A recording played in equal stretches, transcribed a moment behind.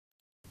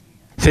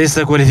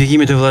Festa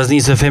kualifikimit të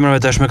Vllaznisë së femrave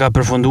tashmë ka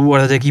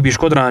përfunduar dhe ekipi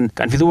shkodran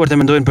kanë filluar të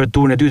mendojnë për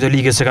turën e dytë të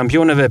Ligës së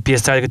Kampionëve.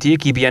 Pjesëtarët e këtij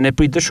ekipi janë në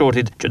Pritje të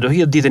Shortit, që do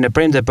hihet ditën e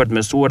premte për të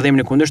mësuar dhe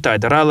emrin e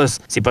kundërshtarit të radhës.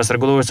 Sipas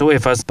rregulloves së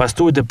UEFA-s, pas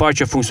turit të parë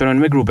që funksionon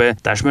me grupe,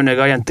 tashmë në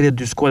gara janë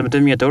 32 skuadra më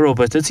të mira të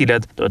Europës, të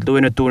cilat do të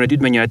luajnë në turën e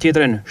dytë me njëra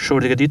tjetrën.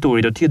 Shorti i këtij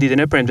turi do të hihet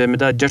ditën e premte me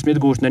datë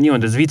 16 gusht në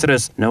Lyon të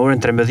Zvicrës. Në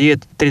orën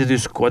 13,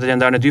 32 skuadrat janë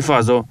ndarë në dy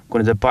fazo,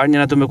 ku në të parën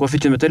janë ato me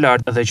koeficient më të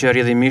lartë dhe që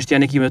rrjedhimisht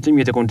janë ekipet të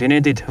mira të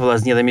kontinentit.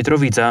 Vllaznia dhe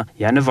Mitrovica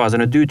janë në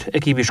fazën e dytë.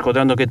 Ekipi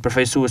shkodran do ketë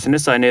përfaqësuesin e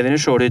saj në edhjen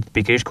e Shortit,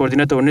 pikërisht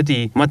koordinatorin e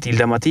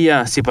tij,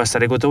 Matia, sipas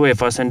rregullit të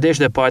UEFA-s,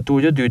 ndeshjet e parë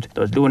turit të dytë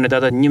do të luhen në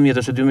datat 11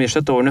 ose 12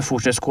 shtator në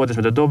fushën e skuadrës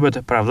më të dobët.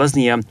 Pra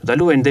Vllaznia do ta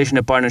luajë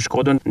ndeshjen e parë në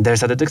Shkodër,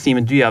 ndërsa të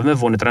kthimit 2 javë më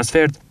vonë në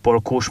transfert. Por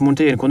kush mund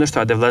të jenë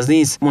kundërshtatë e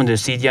Vllaznisë?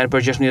 Mundësitë janë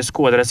për 16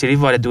 skuadra si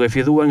rivale, duke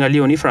filluar nga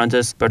Lyon i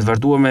Francës për të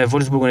vërtetuar me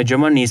Wolfsburgun e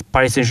Gjermanisë,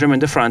 Paris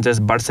Saint-Germain të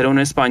Francës,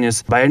 Barcelona e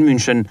Spanjës, Bayern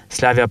München,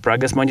 Slavia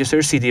Pragës,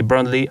 Manchester City,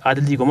 Burnley,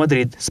 Atletico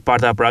Madrid,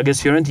 Sparta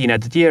Pragës, Fiorentina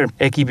e të tjerë.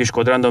 Ekipi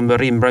shkodran do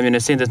mbërri mbrëmjen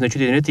e sentës në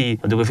qytetin e tij,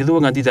 duke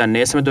filluar nga dita e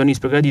nesërme do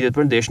nisë përgatitjet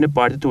për ndeshjen e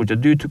parë të turit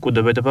të dytë, ku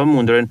do bëhet të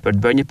pamundurën për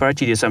të bërë një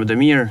paraqitje sa më të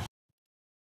mirë.